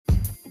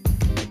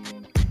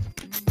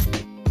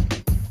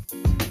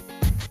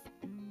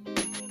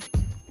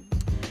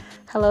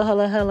Hello,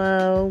 hello,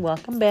 hello.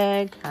 Welcome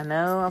back. I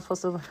know I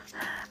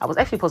was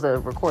actually supposed to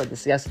record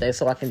this yesterday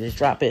so I can just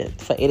drop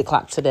it for 8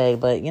 o'clock today.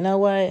 But you know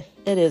what?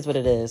 It is what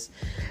it is.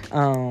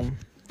 The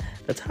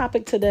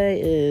topic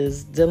today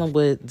is dealing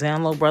with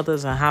download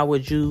brothers and how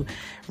would you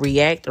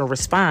react or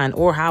respond,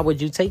 or how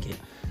would you take it?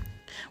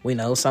 We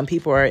know some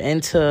people are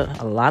into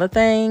a lot of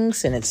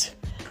things and it's,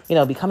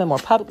 becoming more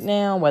public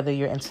now, whether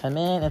you're into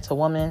men, into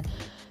women.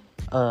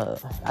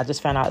 I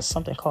just found out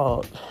something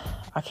called,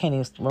 I can't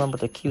even remember what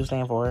the Q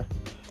stand for.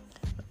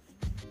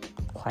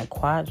 Like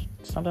quad,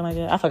 something like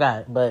that. I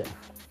forgot. But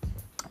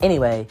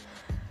anyway,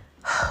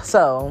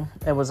 so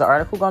it was an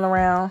article going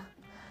around.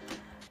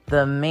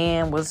 The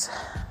man was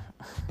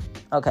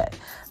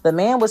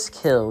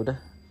killed.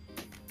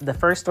 The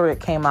first story that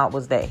came out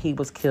was that he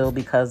was killed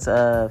because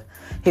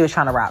he was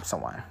trying to rob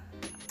someone.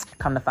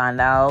 Come to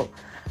find out,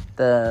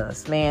 the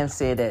man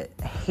said that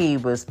he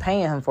was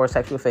paying him for a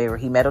sexual favor.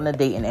 He met on a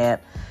dating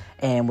app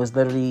and was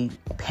literally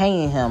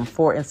paying him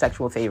for a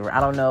sexual favor. I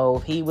don't know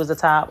if he was the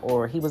top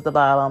or he was the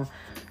bottom.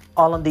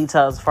 All them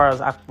details, as far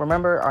as I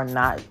remember, are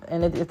not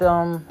in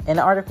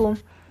the article.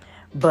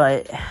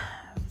 But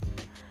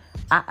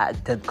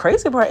the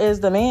crazy part is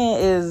the man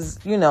is,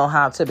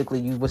 how typically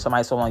you with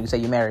somebody so long you say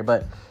you're married,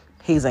 but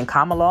he's in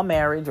common law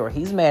marriage, or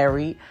he's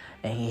married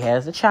and he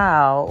has a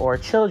child or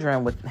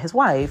children with his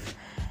wife,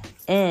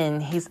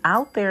 and he's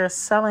out there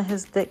selling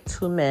his dick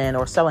to men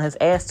or selling his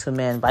ass to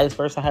men, vice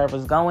versa, however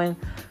it's going,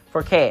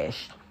 for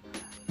cash.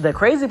 The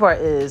crazy part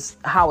is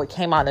how it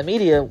came out in the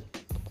media.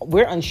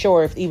 We're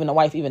unsure if even the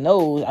wife even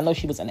knows. I know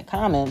she was in the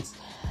comments,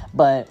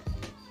 but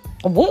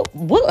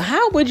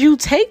how would you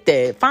take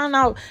that? Find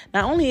out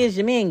not only is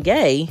your man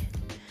gay,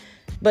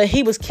 but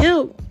he was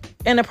killed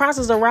in the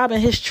process of robbing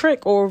his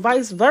trick, or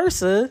vice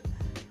versa.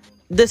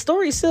 The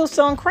story still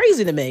sounds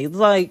crazy to me. It's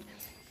like,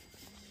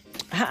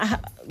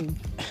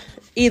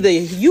 either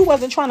you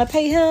wasn't trying to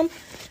pay him,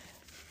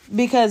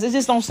 because it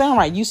just don't sound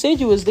right. You said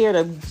you was there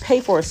to pay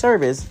for a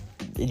service.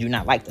 Did you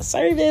not like the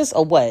service,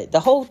 or what? The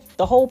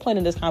whole point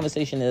of this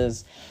conversation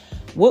is,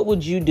 what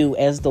would you do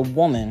as the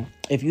woman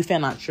if you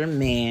found out your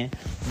man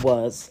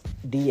was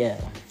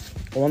DL,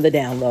 on the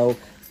down low,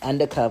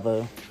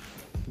 undercover,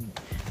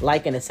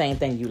 liking the same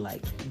thing you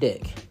like,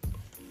 dick?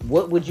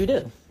 What would you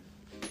do?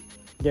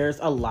 There's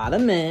a lot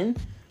of men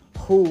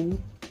who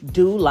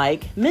do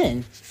like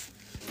men,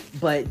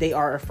 but they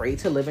are afraid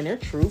to live in their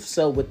truth.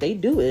 So what they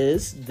do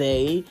is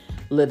they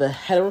live a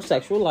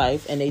heterosexual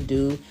life and they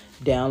do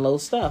down low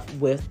stuff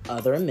with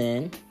other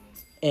men.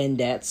 And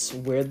that's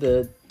where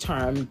the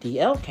term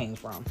DL came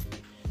from.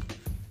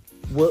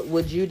 What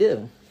would you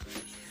do?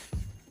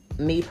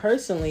 Me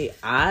personally,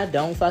 I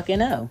don't fucking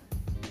know.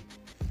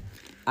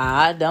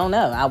 I don't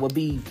know. I would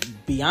be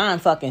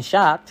beyond fucking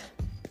shocked.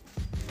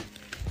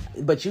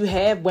 But you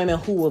have women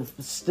who will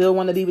still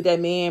want to be with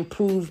that man,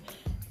 prove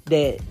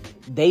that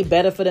they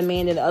better for the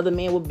man than the other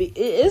man would be.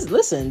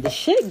 Listen, the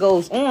shit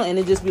goes on, and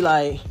it just be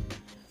like,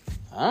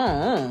 I don't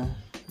know.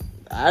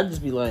 I'd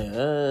just be like,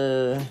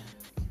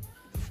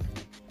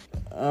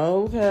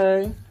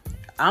 okay.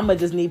 I'ma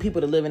just need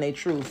people to live in their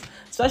truth,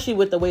 especially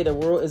with the way the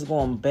world is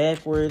going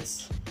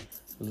backwards.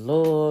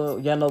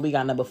 Lord, y'all know we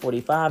got number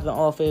 45 in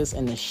office,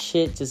 and the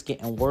shit just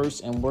getting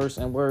worse and worse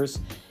and worse.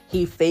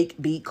 He fake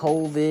beat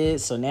COVID,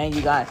 so now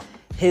you got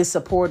his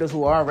supporters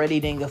who already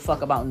didn't give a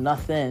fuck about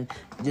nothing,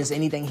 just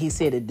anything he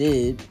said it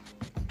did.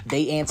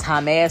 They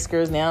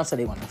anti-maskers now, so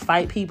they want to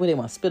fight people, they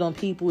want to spit on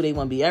people, they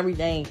want to be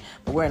everything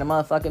but wearing a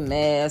motherfucking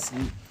mask.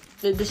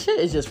 The shit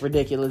is just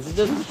ridiculous. It's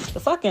just, the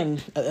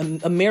fucking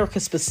America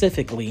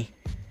specifically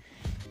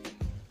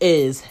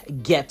is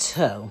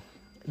ghetto.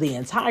 The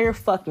entire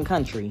fucking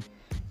country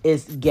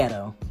is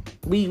ghetto.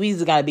 We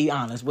just gotta be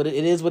honest. It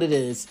is what it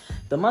is.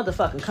 The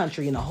motherfucking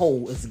country in a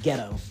whole is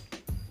ghetto.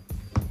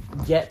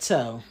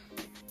 Ghetto.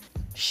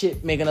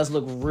 Shit making us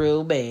look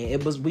real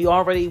bad. We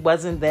already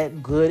wasn't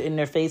that good in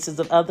their faces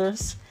of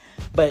others,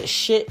 but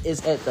shit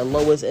is at the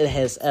lowest it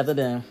has ever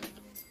been.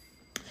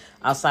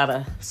 Outside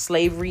of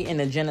slavery and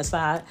the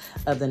genocide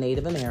of the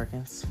Native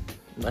Americans.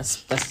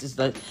 Let's just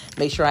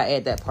make sure I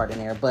add that part in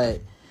there.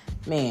 But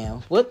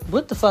man,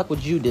 what the fuck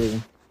would you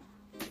do?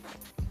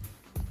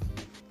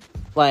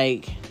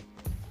 Like,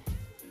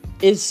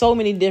 it's so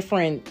many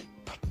different,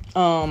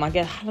 I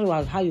guess,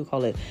 how you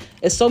call it?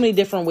 It's so many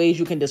different ways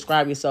you can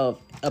describe yourself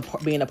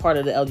being a part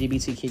of the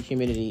LGBTQ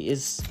community.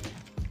 It's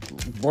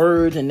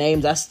words and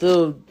names I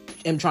still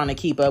am trying to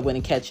keep up with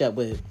and catch up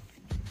with.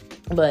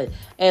 But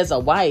as a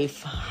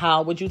wife,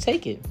 how would you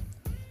take it?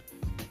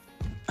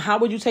 How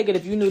would you take it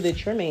if you knew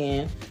that your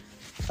man,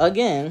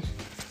 again,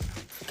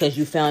 because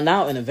you found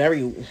out in a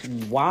very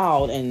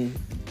wild and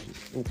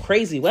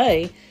crazy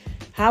way,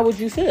 how would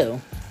you feel?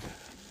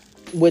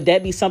 Would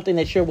that be something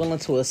that you're willing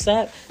to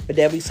accept? Would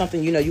that be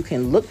something you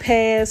can look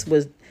past?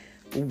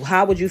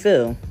 How would you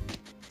feel?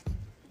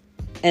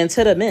 And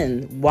to the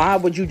men, why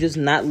would you just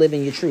not live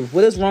in your truth?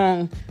 What is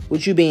wrong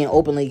with you being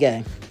openly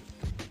gay?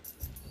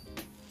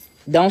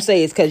 Don't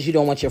say it's because you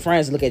don't want your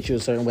friends to look at you a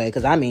certain way.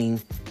 Because,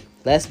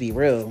 let's be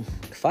real.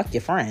 Fuck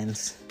your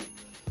friends.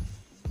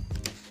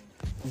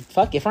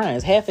 Fuck your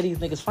friends. Half of these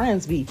niggas'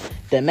 friends be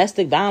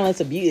domestic violence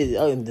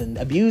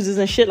abusers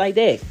and shit like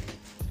that.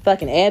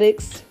 Fucking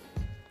addicts.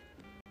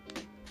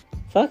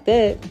 Fuck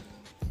that.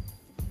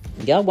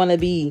 Y'all want to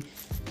be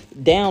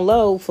down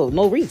low for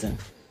no reason.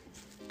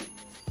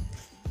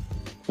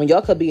 When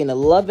y'all could be in a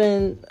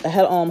loving,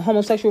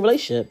 homosexual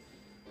relationship.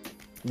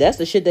 That's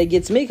the shit that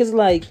gets me. Because,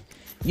 like,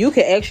 you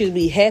could actually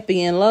be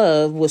happy in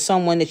love with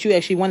someone that you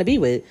actually want to be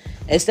with.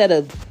 Instead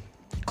of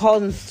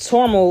causing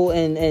turmoil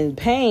and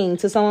pain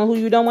to someone who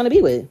you don't want to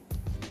be with.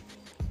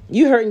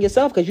 You hurting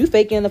yourself because you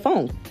faking the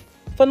phone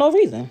for no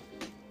reason.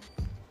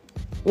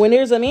 When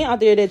there's a man out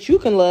there that you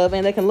can love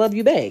and that can love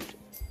you back.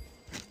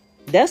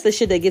 That's the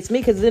shit that gets me,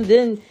 because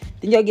then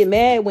y'all get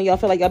mad when y'all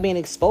feel like y'all being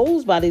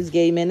exposed by these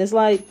gay men. It's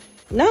like,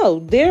 no,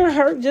 they're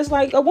hurt just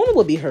like a woman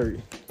would be hurt.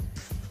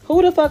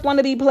 Who the fuck want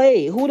to be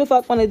played? Who the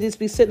fuck want to just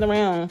be sitting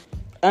around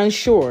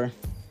unsure?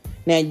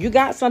 Now, you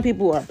got some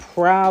people who are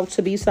proud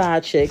to be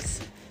side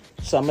chicks.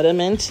 Some of them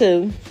men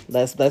too.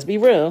 Let's be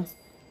real.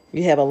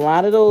 You have a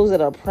lot of those that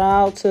are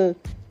proud to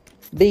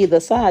be the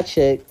side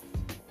chick,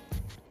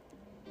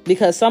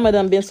 because some of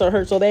them been so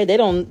hurt so bad they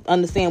don't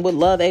understand what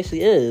love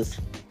actually is.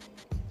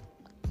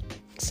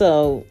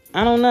 So,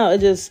 I don't know.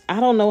 I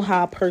don't know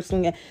how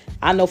personally.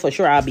 I know for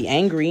sure I'll be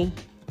angry.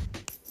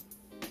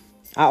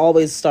 I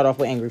always start off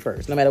with angry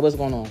first. No matter what's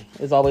going on.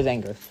 It's always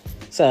anger.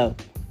 So,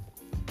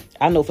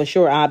 I know for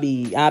sure I'll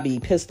be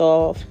pissed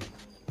off.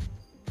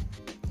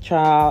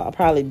 Child, I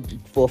probably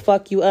will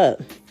fuck you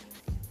up.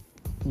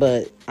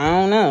 But, I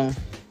don't know.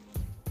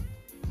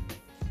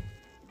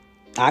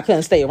 I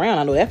couldn't stay around.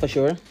 I know that for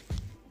sure.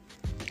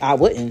 I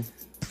wouldn't.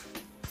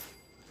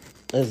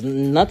 There's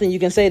nothing you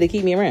can say to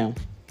keep me around.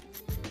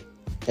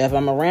 If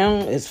I'm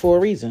around, it's for a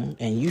reason.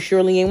 And you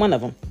surely ain't one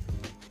of them.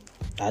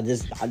 I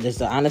just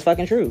the honest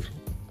fucking truth.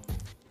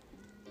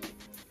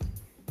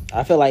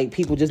 I feel like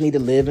people just need to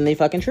live in their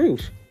fucking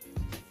truth.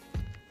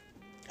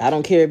 I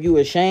don't care if you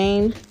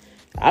ashamed.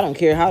 I don't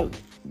care how.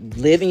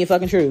 Live in your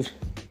fucking truth.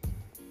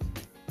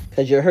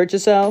 Because you hurt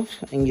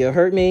yourself and you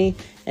hurt me.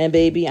 And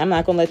baby, I'm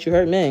not going to let you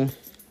hurt me.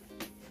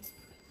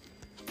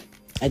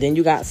 And then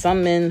you got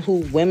some men who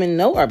women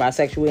know are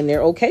bisexual and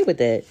they're okay with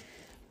that.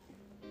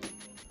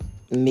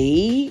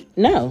 Me,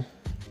 no.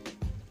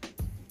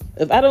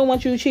 If I don't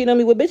want you cheating on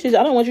me with bitches,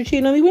 I don't want you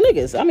cheating on me with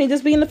niggas. I mean,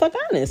 just being the fuck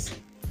honest.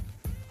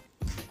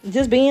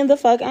 Just being the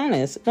fuck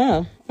honest.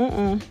 No.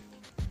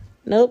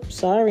 Nope,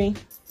 sorry.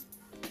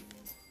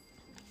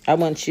 I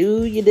want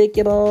you, your dick,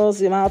 your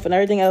balls, your mouth, and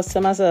everything else to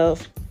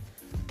myself.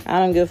 I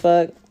don't give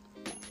a fuck.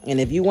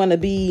 And if you want to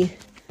be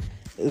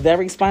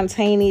very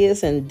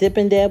spontaneous and dip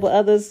and dab with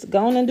others,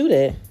 go on and do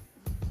that.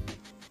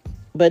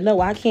 But no,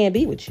 I can't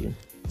be with you.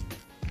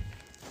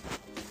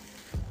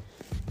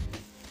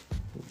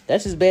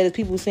 That's as bad as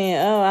people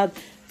saying,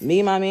 me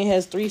and my man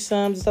has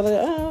threesomes and stuff like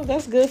that. Oh,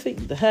 that's good for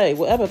you. Hey,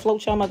 whatever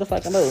floats y'all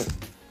motherfucking boat.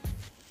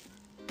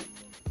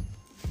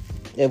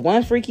 If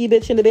one freaky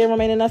bitch in the bedroom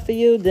ain't enough for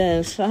you,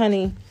 then,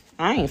 honey,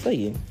 I ain't for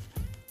you.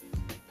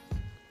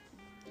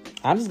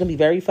 I'm just gonna be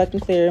very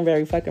fucking clear and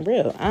very fucking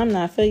real. I'm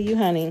not for you,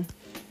 honey.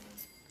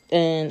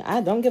 And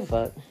I don't give a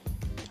fuck.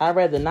 I'd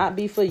rather not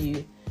be for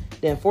you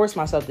than force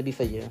myself to be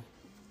for you.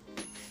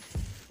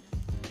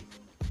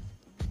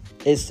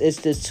 It's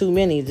just too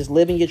many. Just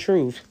living your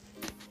truth.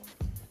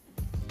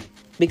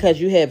 Because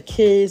you have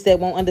kids that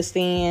won't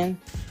understand.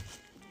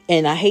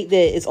 And I hate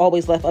that it's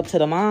always left up to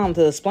the mom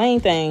to explain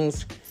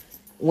things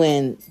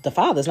when the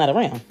father's not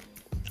around.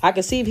 I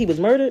could see if he was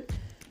murdered.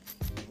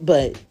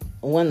 But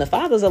when the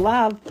father's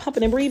alive,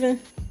 pumping and breathing,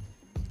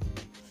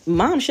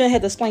 mom shouldn't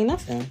have to explain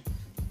nothing.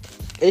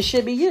 It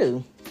should be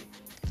you.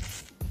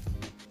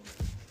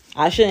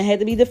 I shouldn't have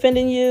to be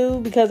defending you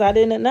because I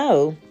didn't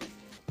know.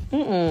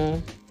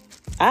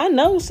 I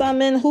know some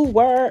men who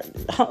were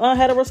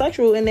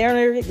heterosexual and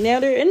now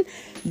they're in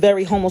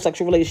very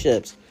homosexual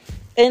relationships.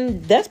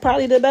 And that's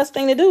probably the best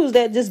thing to do, is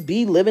that just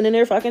be living in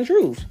their fucking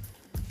truth.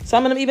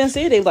 Some of them even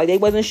said they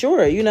wasn't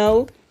sure,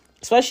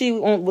 especially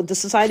with the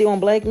society on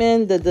black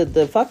men,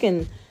 the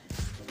fucking,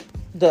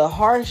 the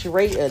harsh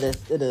rate of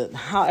the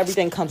how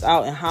everything comes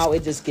out and how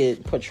it just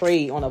get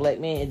portrayed on a black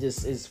man, it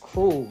just is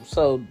cruel.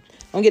 So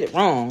don't get it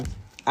wrong.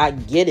 I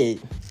get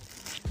it.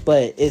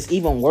 But it's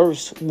even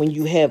worse when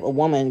you have a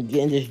woman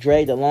getting just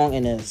dragged along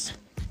in this.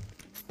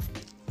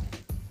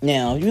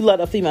 Now, you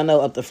let a female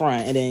know up the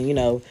front, and then,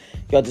 y'all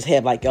just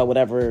have like y'all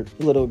whatever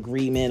little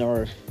agreement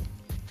or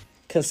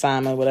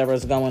consignment, whatever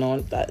is going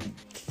on.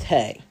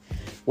 Hey,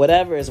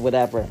 whatever is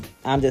whatever.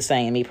 I'm just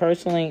saying, me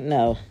personally,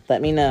 no.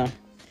 Let me know.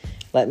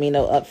 Let me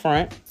know up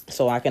front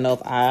so I can know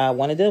if I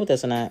want to deal with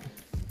this or not.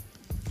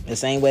 The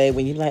same way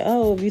when you like,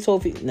 if you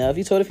told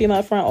a female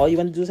up front, all you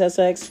want to do is have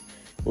sex,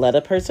 let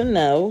a person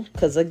know.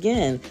 Because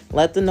again,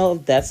 let them know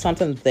if that's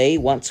something they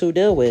want to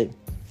deal with,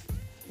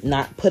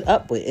 not put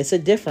up with. It's a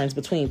difference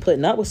between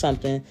putting up with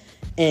something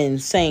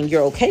and saying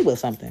you're okay with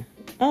something.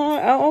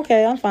 Oh,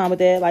 okay, I'm fine with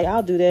that. Like,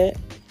 I'll do that.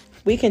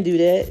 We can do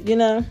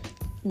that,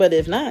 But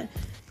if not,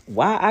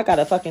 why I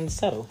gotta fucking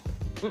settle?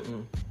 That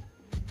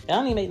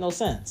don't even make no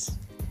sense.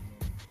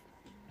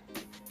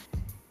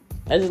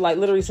 I just like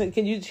literally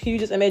can you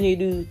just imagine you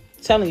do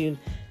telling you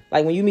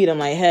like when you meet them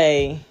like,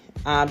 hey,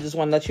 I just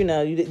want to let you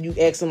know, you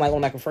ask them like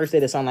on like a first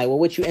date or something like, well,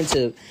 what you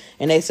into?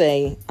 And they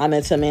say, I'm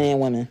into men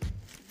and women.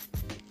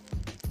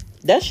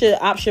 That's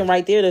your option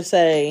right there to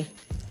say,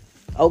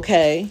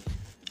 okay,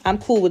 I'm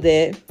cool with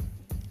that,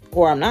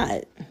 or I'm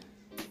not.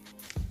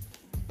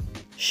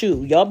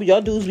 Shoot, y'all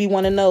dudes, we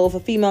want to know if a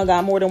female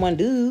got more than one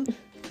dude.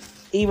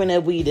 Even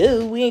if we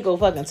do, we ain't gonna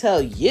fucking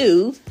tell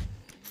you,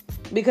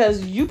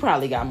 because you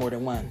probably got more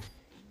than one,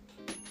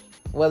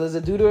 whether it's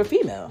a dude or a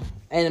female.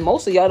 And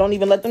most of y'all don't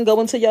even let them go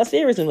into y'all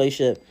serious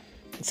relationship.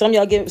 Some of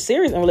y'all get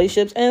serious in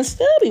relationships and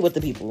still be with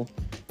the people.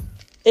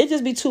 It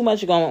just be too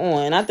much going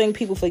on. And I think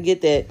people forget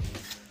that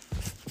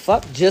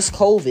fuck just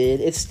COVID.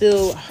 It's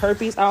still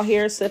herpes out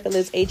here,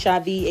 syphilis,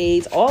 HIV,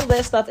 AIDS. All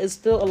that stuff is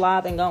still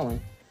alive and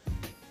going.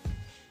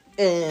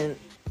 And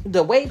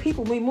the way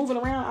people be moving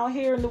around out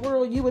here in the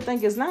world, you would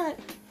think it's not.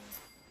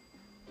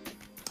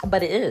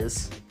 But it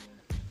is.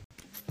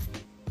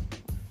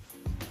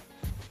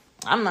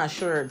 I'm not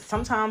sure.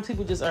 Sometimes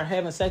people just are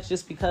having sex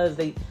just because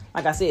they,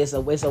 like I said, it's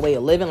a way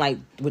of living. Like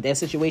with that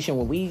situation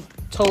when we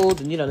told,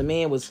 the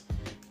man was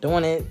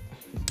doing it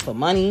for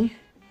money.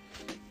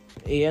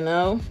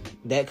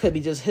 That could be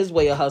just his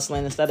way of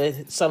hustling. Instead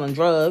of selling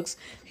drugs,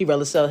 he'd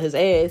rather sell his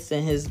ass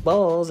and his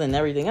balls and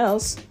everything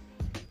else.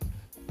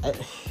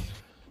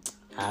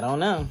 I don't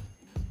know.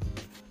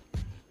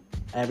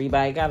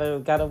 Everybody got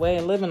a way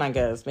of living, I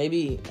guess.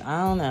 Maybe, I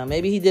don't know.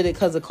 Maybe he did it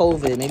because of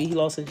COVID. Maybe he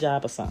lost his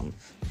job or something.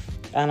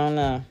 I don't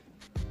know.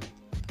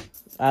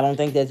 I don't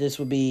think that this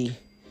would be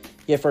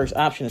your first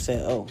option to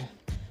say, oh,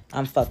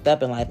 I'm fucked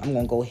up in life. I'm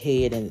going to go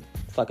ahead and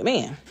fuck a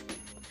man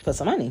for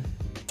some money.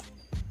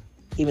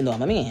 Even though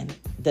I'm a man.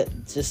 That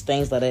just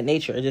things like that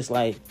nature. It's just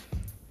like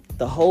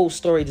the whole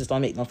story just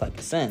don't make no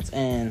fucking sense.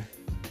 And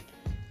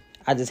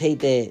I just hate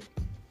that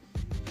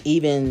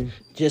even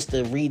just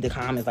to read the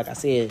comments, like I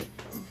said,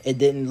 it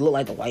didn't look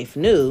like the wife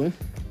knew.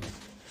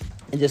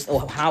 And just,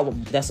 how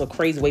that's a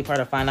crazy way for her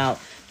to find out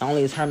not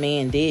only is her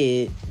man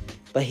dead,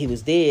 but he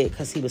was dead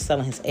because he was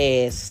selling his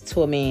ass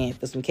to a man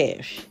for some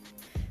cash.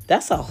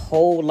 That's a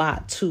whole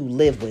lot to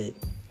live with.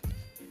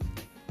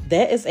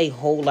 That is a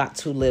whole lot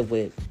to live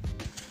with.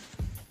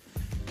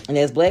 And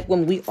as black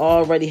women, we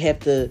already have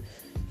to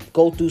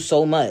go through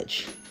so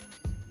much.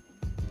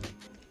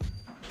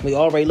 We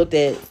already looked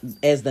at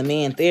as the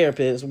man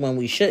therapist when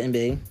we shouldn't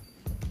be.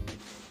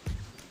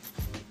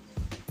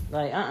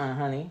 Like,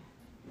 honey.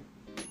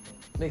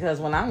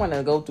 Because when I want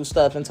to go through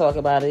stuff and talk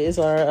about it, it's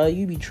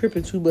you be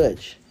tripping too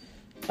much.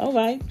 All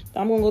right,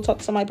 I'm going to go talk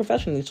to somebody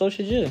professionally. So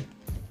should you.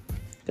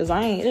 Because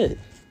I ain't it.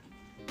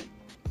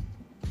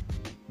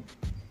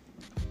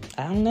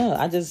 I don't know.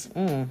 I just,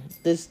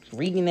 this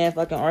reading that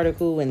fucking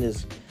article and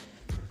this,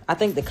 I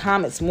think the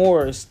comments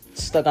more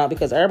stuck out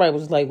because everybody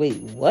was like, wait,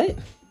 what?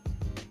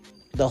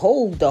 The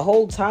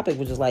whole topic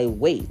was just like,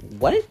 wait,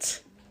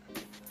 what?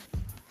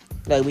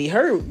 Like, we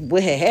heard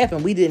what had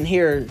happened. We didn't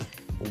hear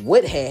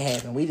what had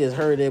happened. We just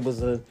heard it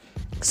was a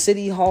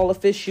city hall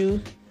official.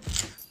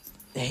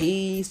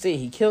 He said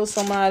he killed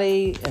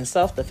somebody in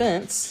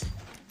self-defense.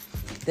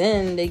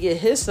 Then they get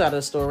his side of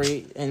the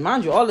story. And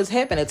mind you, all this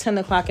happened at 10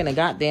 o'clock in the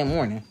goddamn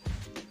morning.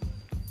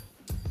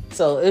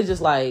 So it's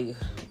just like,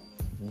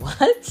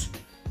 what?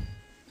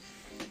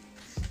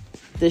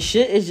 The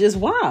shit is just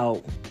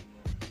wild.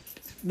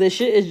 The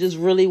shit is just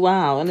really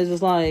wild. And it's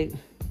just like,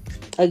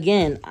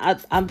 again, I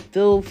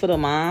feel for the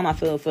mom. I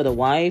feel for the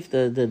wife,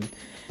 the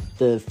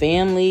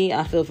family.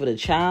 I feel for the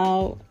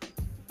child.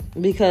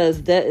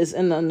 Because that is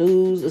in the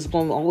news. It's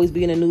going to always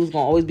be in the news. It's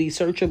going to always be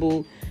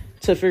searchable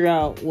to figure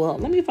out, well,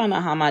 let me find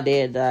out how my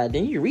dad died.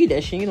 Then you read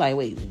that shit and you're like,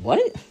 wait,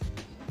 what?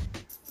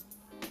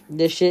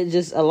 This shit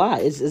just a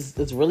lot.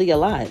 It's really a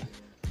lot.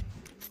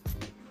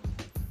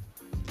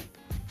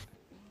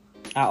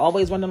 I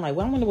always wonder, like,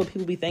 well, I wonder what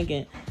people be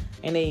thinking.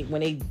 And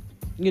when they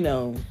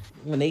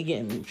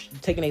getting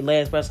taking their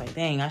last breath, like,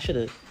 dang,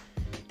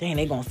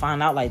 they gonna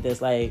find out like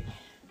this. Like,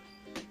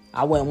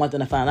 I wouldn't want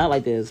them to find out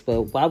like this,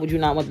 but why would you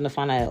not want them to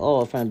find out at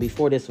all from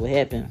before this would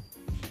happen?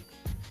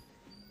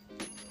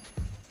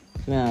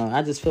 No,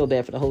 I just feel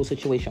bad for the whole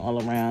situation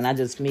all around.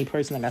 Me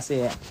personally, like I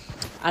said,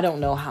 I don't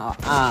know how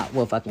I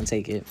will fucking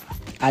take it.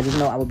 I just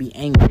know I would be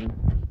angry.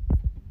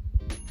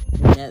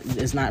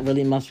 There's not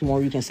really much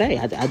more you can say.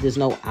 I just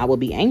know I would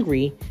be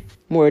angry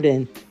more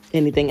than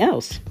anything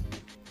else.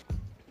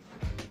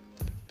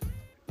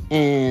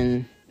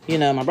 And,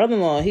 my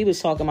brother-in-law, he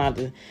was talking about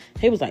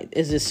he was like,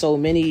 it's just so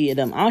many of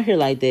them out here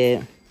like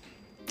that.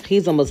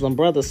 He's a Muslim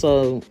brother,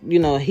 so,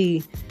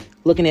 he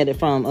looking at it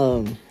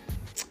from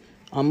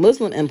a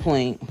Muslim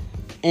endpoint,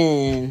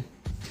 and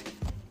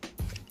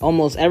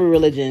almost every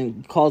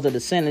religion calls it a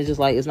sin. It's just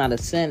like, it's not a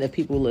sin if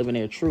people live in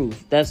their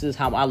truth. That's just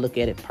how I look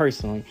at it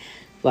personally.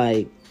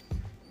 Like,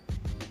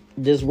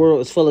 this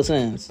world is full of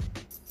sins.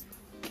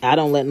 I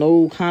don't let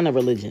no kind of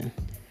religion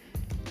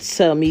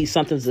tell me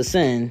something's a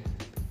sin.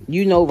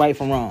 You know right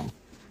from wrong.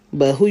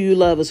 But who you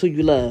love is who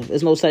you love.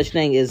 There's no such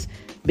thing as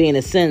being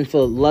a sin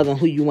for loving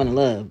who you want to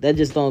love. That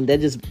just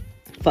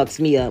fucks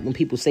me up when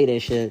people say that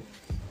shit.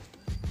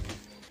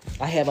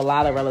 I have a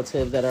lot of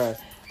relatives that are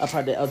a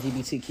part of the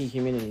LGBTQ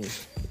community.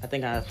 I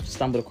think I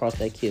stumbled across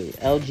that Q.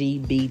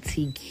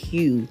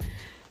 LGBTQ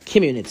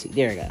community.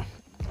 There we go.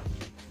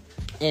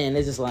 And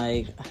it's just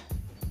like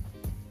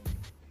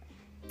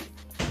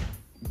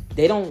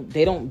they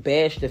don't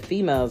bash the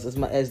females as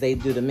much as they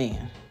do the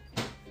men.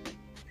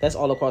 That's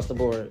all across the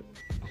board.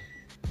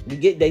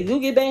 They do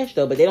get bashed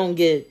though, but they don't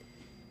get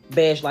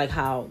bashed like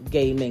how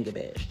gay men get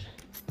bashed.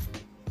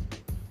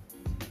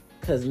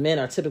 Because men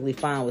are typically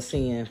fine with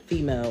seeing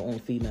female on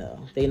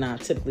female. They're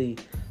not typically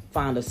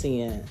fond of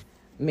seeing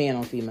man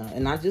on female.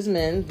 And not just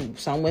men,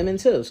 some women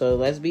too. So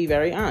let's be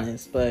very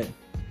honest. But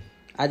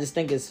I just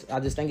think it's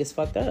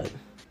fucked up.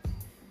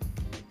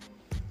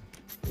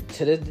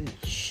 To this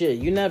shit,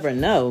 you never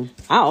know.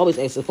 I always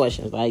ask the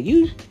questions like,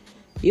 you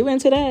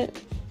into that?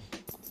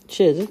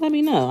 Shit, just let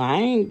me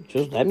know.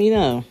 Just let me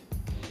know.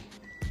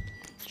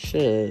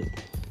 Shit.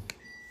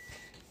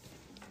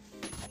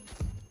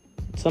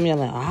 Some of y'all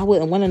like, I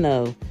wouldn't want to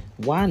know.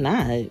 Why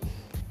not?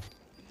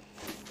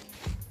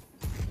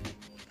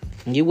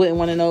 You wouldn't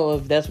want to know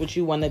if that's what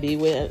you want to be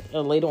with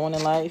later on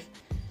in life.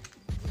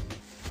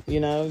 You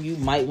know, you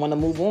might want to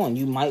move on.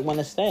 You might want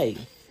to stay.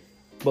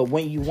 But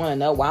when you want to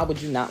know, why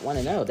would you not want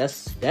to know?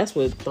 That's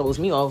what throws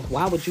me off.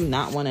 Why would you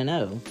not want to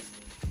know?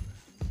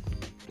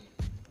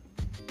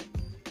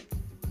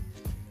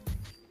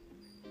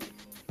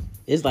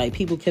 It's like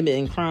people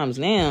committing crimes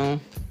now.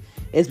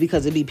 It's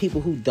because it be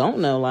people who don't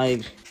know,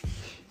 like,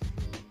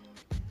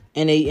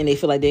 and they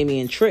feel like they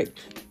being tricked.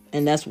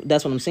 And that's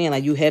what I'm saying.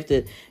 Like, you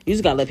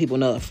just gotta let people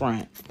know up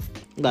front.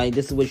 Like,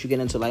 this is what you get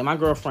into. Like, my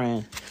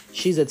girlfriend,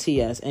 she's a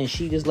TS, and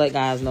she just let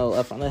guys know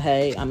up front, like,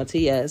 hey, I'm a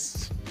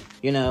TS.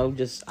 You know,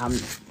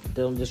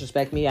 don't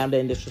disrespect me. I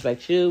didn't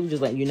disrespect you.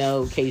 Just letting you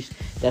know in case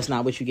that's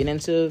not what you get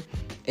into.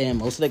 And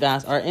most of the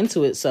guys are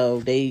into it, so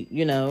they,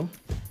 you know,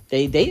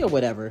 they date or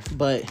whatever.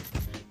 But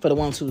for the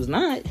ones who's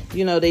not,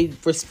 you know, they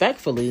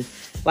respectfully,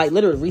 like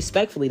literally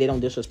respectfully, they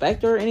don't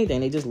disrespect her or anything.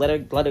 They just let her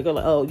go.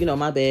 Like, oh, you know,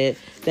 my bad.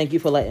 Thank you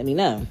for letting me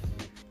know.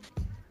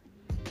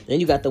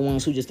 Then you got the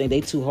ones who just think they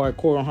too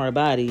hardcore on her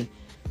body.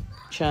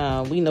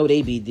 Child, we know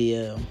they be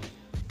DL.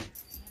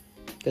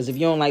 Because if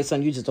you don't like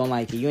something, you just don't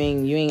like it. You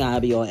ain't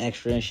gotta be all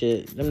extra and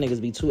shit. Them niggas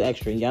be too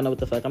extra, and y'all know what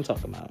the fuck I'm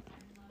talking about.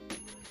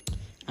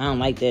 I don't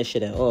like that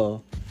shit at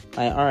all.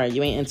 Like, alright,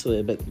 you ain't into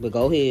it, but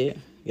go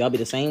ahead. Y'all be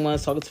the same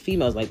ones talking to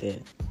females like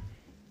that.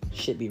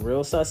 Shit be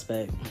real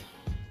suspect.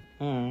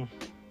 Child.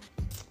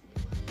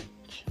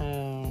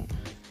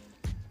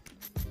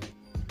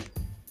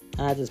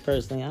 I just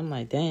personally, I'm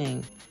like,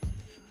 dang.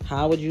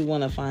 How would you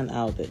want to find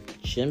out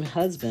that Jim's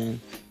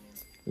husband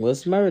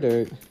was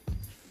murdered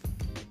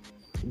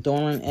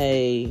during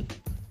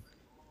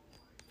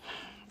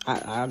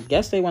I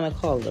guess they want to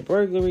call it a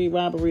burglary,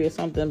 robbery, or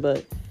something,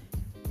 but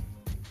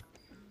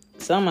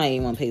somebody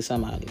ain't want to pay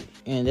somebody.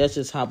 And that's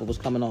just how it was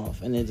coming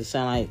off. And it just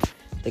sounded like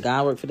the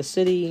guy worked for the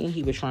city, and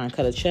he was trying to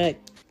cut a check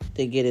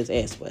to get his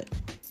ass wet.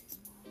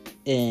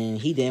 And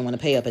he didn't want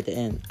to pay up at the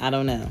end. I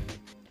don't know.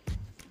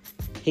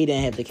 He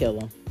didn't have to kill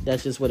him.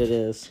 That's just what it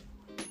is.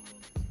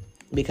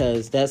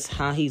 Because that's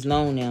how he's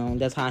known now.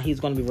 That's how he's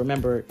going to be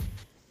remembered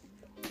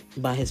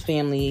by his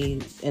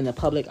family in the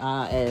public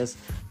eye as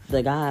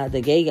the guy,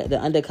 the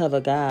undercover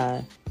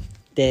guy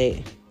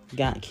that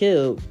got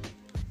killed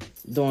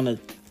during the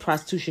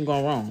prostitution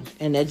gone wrong.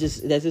 And that's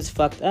just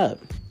fucked up.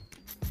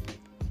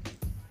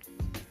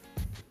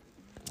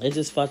 It's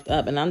just fucked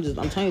up. And I'm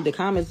telling you, the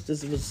comments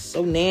just was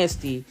so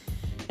nasty.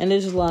 And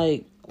it's just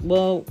like,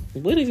 well,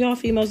 what if y'all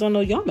females don't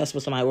know y'all mess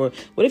with somebody? Or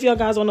what if y'all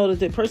guys don't know that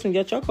the person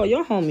that y'all call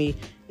your homie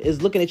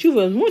is looking at you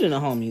as more than a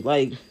homie?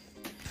 Like,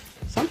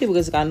 some people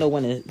just gotta know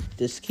when to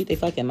just keep their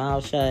fucking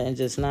mouth shut and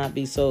just not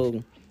be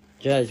so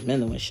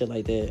judgmental and shit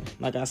like that.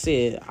 Like I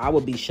said, I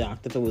would be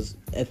shocked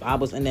if I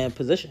was in that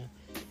position.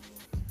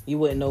 You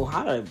wouldn't know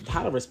how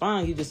to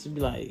respond. You just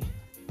be like,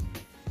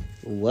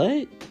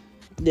 what?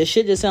 This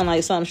shit just sound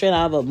like something straight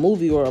out of a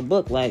movie or a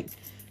book. Like,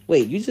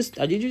 wait,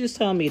 did you just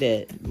tell me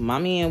that my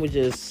man was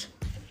just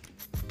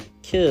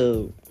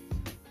killed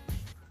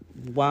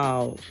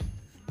while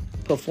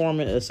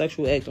performing a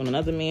sexual act on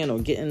another man, or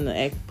getting the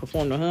act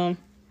performed on him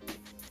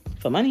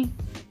for money,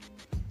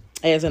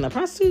 as in a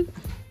prostitute?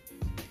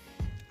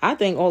 I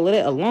think all of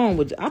that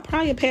alone I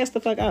probably passed the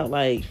fuck out.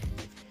 Like,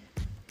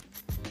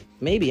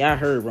 maybe I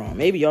heard wrong.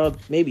 Maybe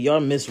y'all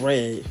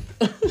misread.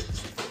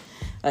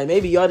 Like,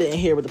 maybe y'all didn't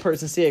hear what the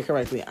person said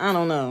correctly. I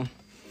don't know.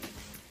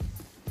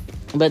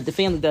 But the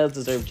family does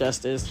deserve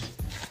justice.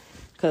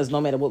 Because no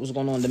matter what was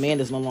going on, the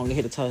man is no longer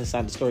here to tell his side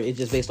of the story. It's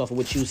just based off of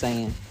what you're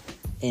saying.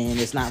 And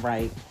it's not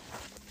right.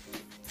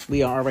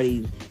 We are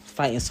already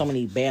fighting so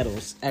many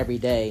battles every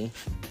day.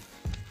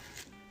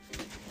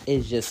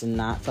 It's just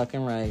not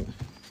fucking right.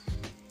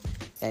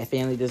 That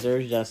family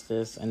deserves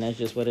justice. And that's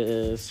just what it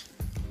is.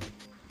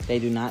 They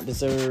do not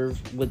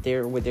deserve what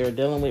they're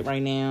dealing with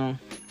right now.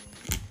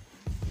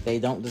 They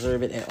don't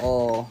deserve it at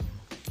all.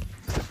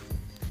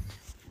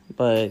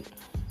 But,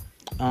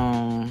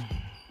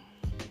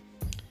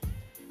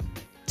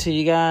 to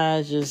you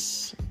guys,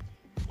 just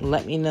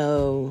let me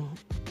know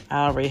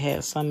I already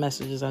had some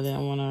messages I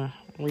didn't want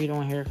to read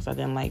on here because I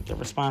didn't like the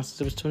responses.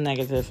 It was too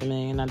negative for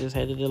me, and I just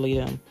had to delete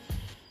them.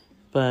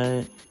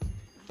 But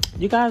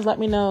you guys let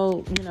me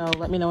know,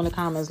 let me know in the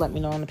comments, let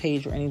me know on the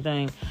page or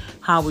anything.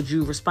 How would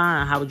you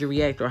respond? How would you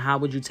react? Or how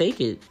would you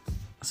take it?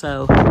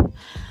 So,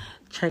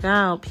 check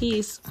out.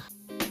 Peace.